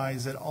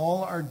realize that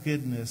all our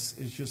goodness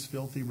is just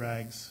filthy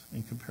rags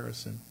in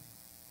comparison.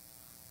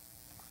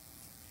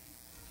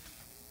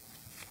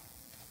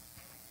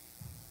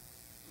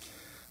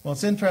 Well,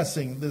 it's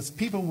interesting. These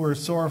people were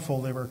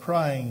sorrowful. They were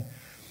crying.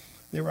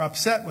 They were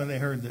upset when they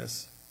heard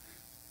this.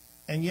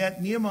 And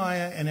yet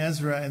Nehemiah and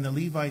Ezra and the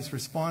Levites'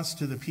 response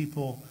to the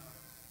people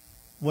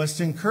was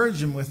to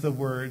encourage them with the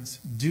words,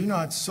 "Do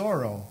not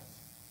sorrow,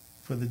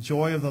 for the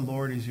joy of the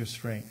Lord is your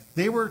strength."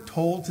 They were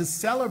told to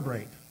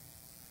celebrate.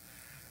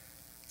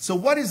 So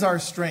what is our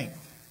strength?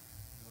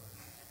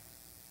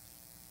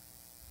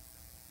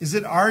 Is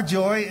it our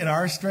joy and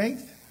our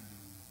strength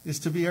is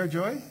to be our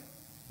joy?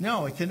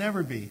 No, it can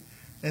never be.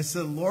 It's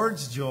the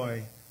Lord's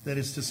joy that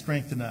is to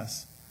strengthen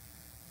us.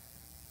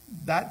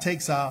 That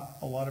takes out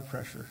a lot of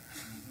pressure.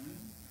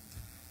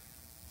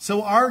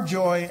 So our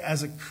joy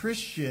as a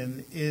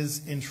Christian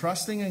is in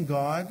trusting in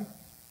God.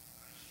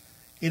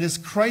 It is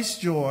Christ's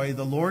joy,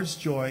 the Lord's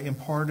joy,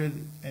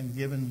 imparted and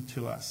given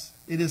to us.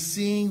 It is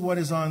seeing what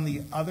is on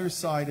the other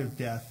side of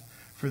death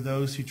for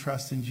those who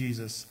trust in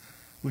Jesus,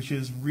 which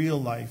is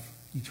real life,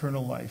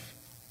 eternal life.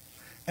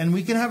 And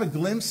we can have a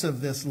glimpse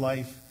of this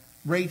life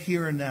right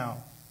here and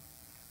now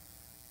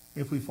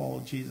if we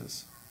follow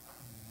Jesus.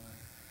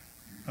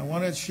 I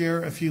want to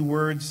share a few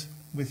words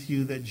with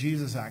you that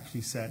Jesus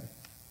actually said.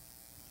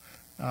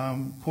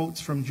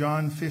 Quotes from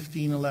John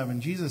 15:11.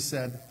 Jesus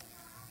said,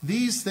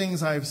 "These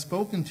things I have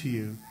spoken to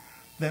you,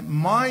 that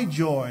my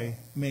joy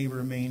may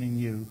remain in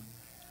you,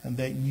 and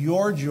that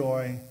your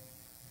joy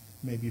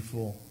may be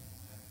full."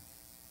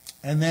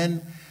 And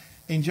then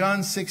in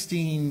John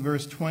 16,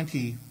 verse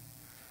 20,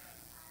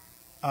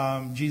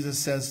 Jesus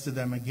says to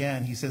them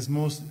again, he says,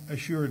 "Most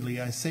assuredly,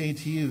 I say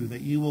to you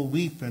that you will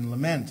weep and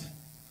lament."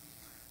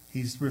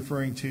 He's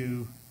referring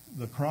to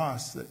the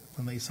cross, that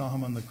when they saw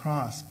him on the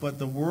cross. But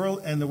the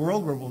world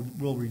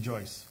will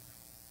rejoice.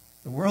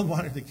 The world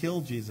wanted to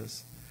kill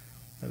Jesus.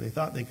 They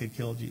thought they could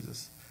kill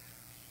Jesus.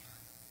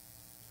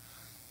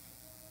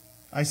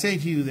 I say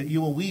to you that you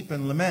will weep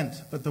and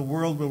lament, but the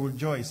world will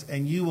rejoice,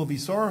 and you will be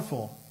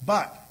sorrowful,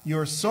 but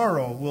your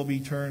sorrow will be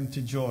turned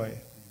to joy.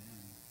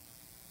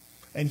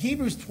 And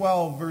Hebrews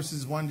 12,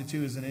 verses 1 to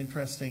 2 is an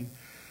interesting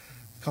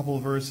couple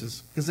of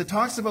verses, because it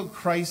talks about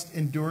Christ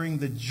enduring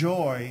the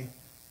joy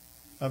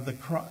of the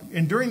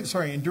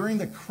enduring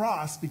the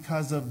cross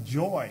because of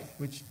joy,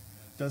 which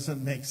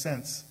doesn't make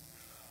sense.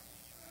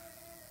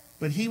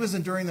 But he was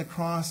enduring the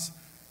cross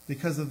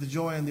because of the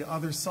joy on the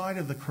other side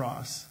of the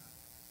cross.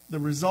 The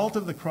result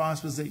of the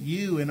cross was that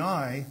you and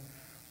I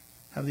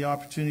have the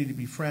opportunity to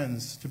be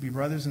friends, to be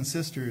brothers and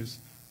sisters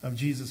of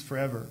Jesus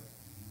forever.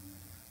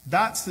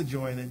 That's the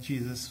joy that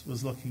Jesus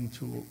was looking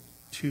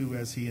to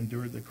as he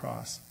endured the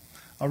cross.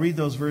 I'll read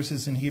those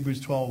verses in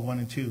Hebrews 12, 1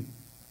 and 2.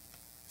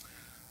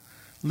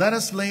 Let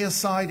us lay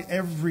aside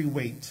every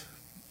weight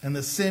and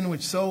the sin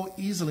which so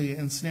easily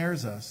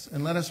ensnares us,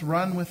 and let us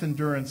run with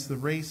endurance the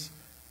race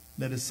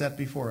that is set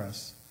before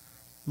us,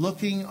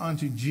 looking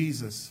unto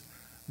Jesus,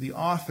 the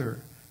author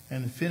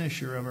and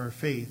finisher of our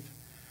faith,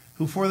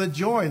 who for the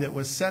joy that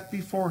was set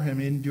before him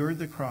endured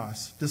the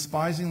cross,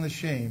 despising the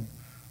shame,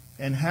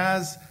 and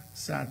has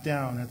sat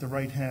down at the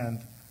right hand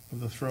of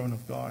the throne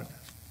of God.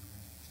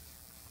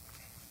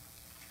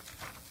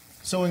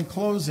 So in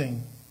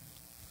closing,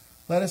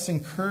 let us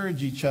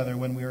encourage each other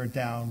when we are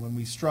down, when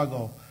we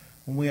struggle,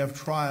 when we have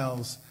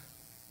trials,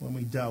 when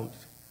we doubt.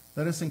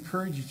 Let us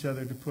encourage each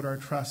other to put our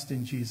trust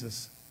in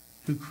Jesus,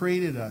 who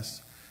created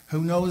us,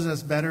 who knows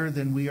us better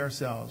than we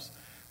ourselves,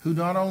 who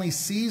not only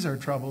sees our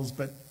troubles,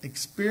 but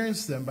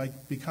experienced them by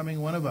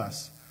becoming one of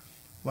us,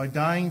 by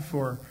dying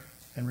for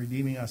and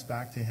redeeming us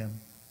back to him.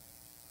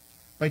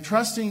 By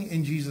trusting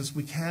in Jesus,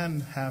 we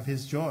can have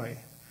his joy.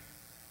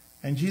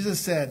 And Jesus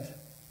said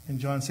in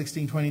John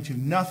 16:22,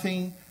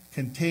 nothing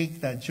can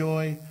take that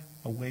joy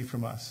away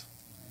from us.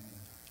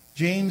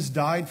 James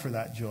died for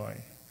that joy.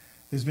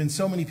 There's been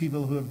so many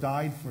people who have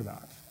died for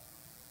that.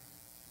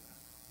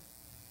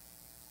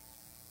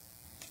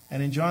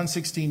 And in John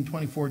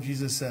 16:24,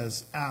 Jesus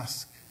says,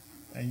 ask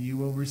and you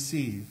will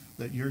receive,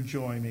 that your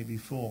joy may be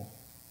full.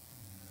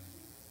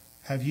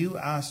 Have you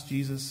asked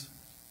Jesus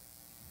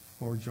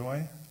for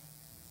joy?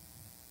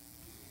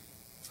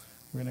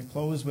 We're going to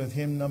close with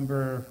hymn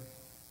number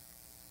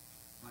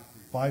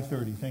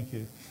 530. Thank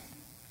you.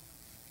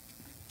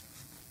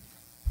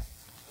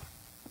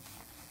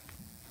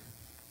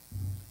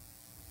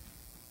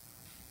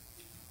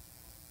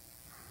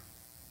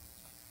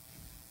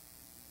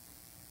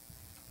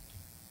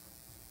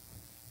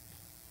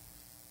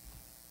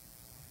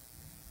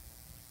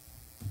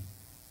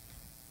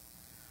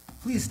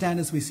 Please stand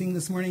as we sing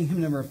this morning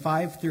hymn number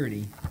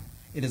 530,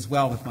 It Is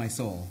Well With My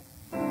Soul.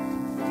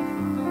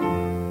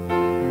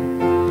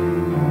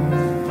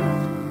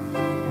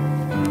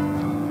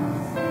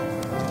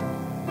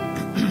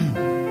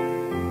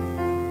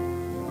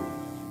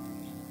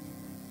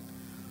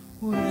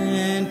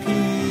 When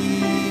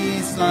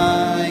peace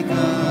like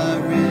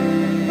a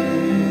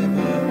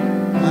river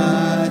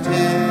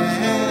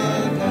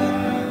attendeth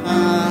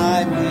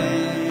my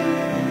pain,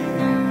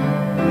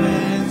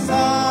 when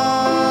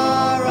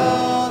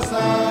sorrows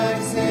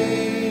like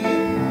sea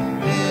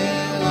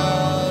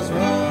billows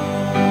roll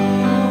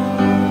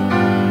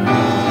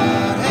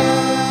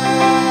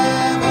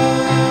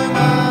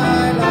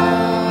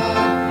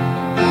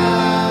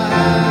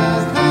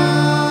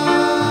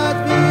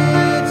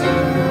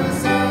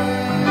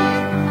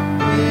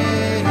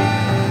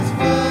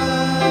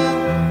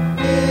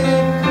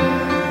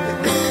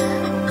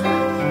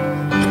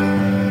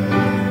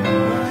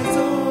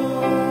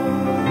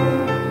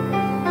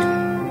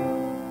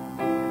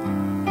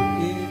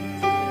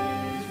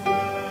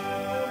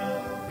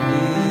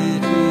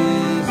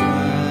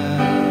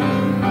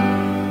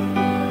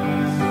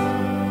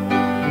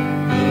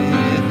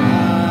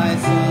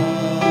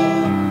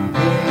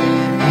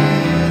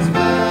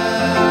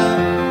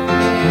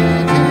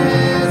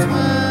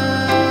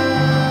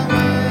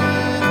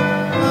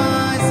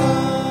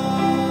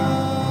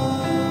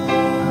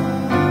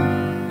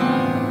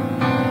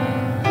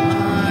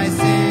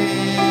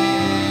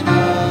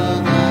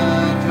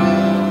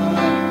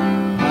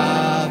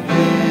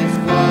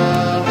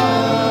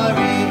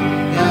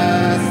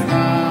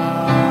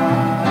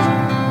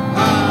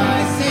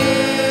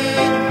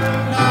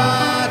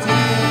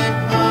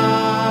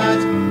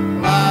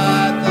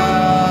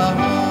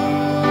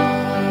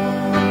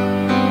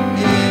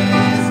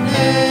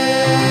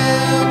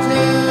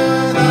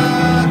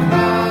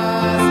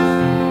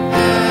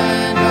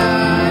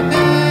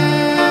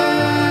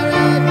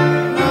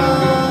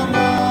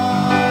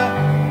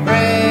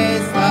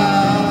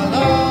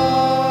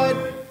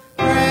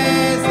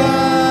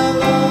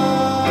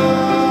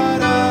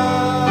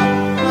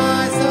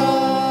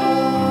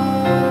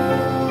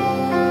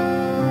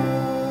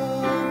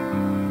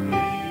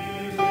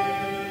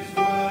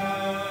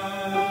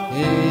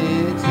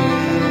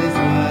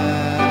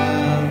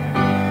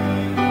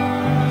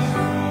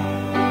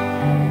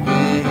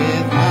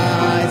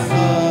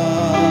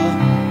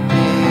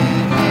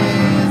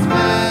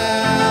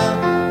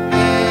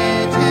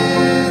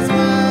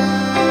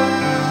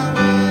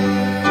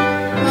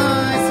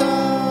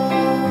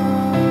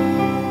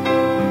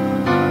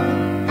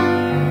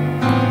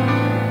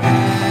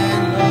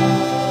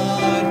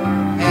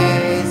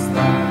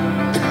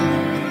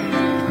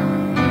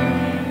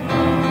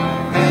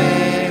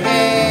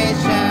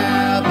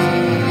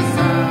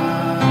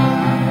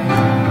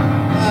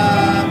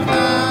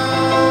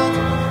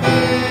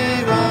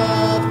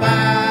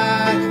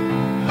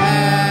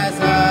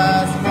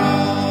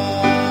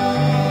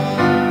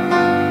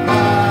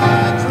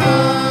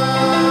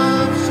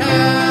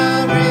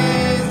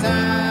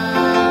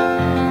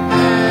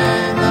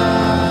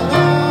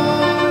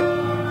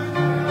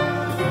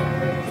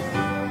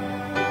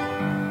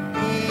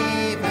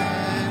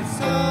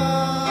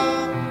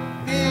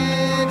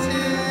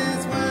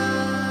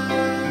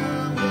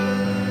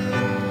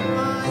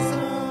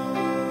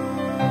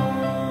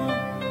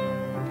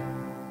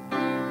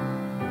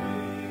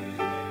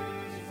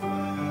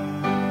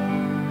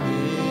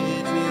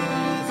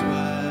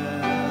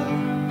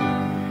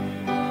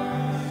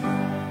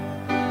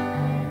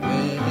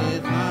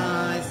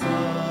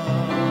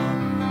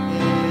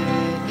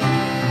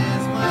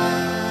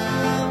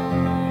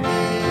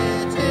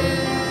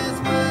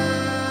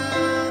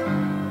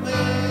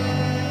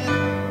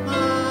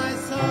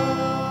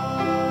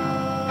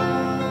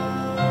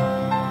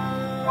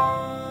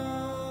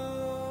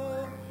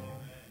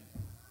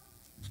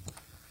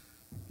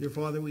Dear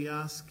Father, we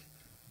ask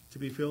to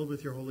be filled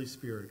with your Holy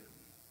Spirit,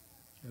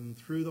 and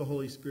through the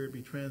Holy Spirit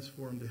be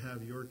transformed to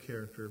have your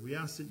character. We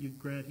ask that you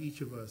grant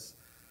each of us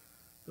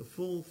the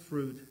full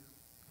fruit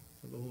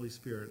of the Holy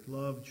Spirit: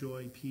 love,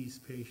 joy, peace,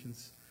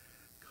 patience,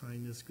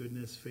 kindness,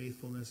 goodness,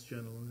 faithfulness,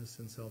 gentleness,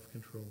 and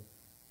self-control.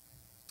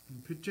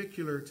 In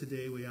particular,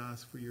 today we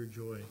ask for your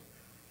joy.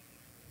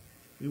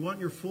 We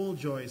want your full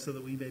joy so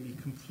that we may be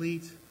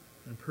complete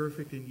and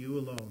perfect in you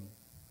alone,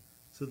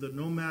 so that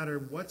no matter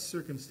what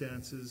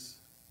circumstances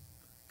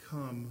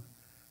come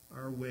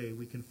our way,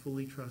 we can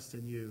fully trust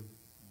in you,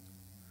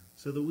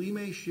 so that we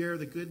may share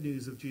the good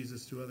news of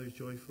Jesus to others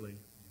joyfully.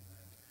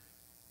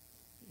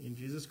 In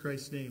Jesus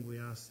Christ's name we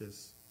ask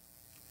this.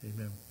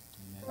 Amen.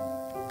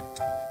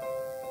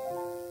 Amen.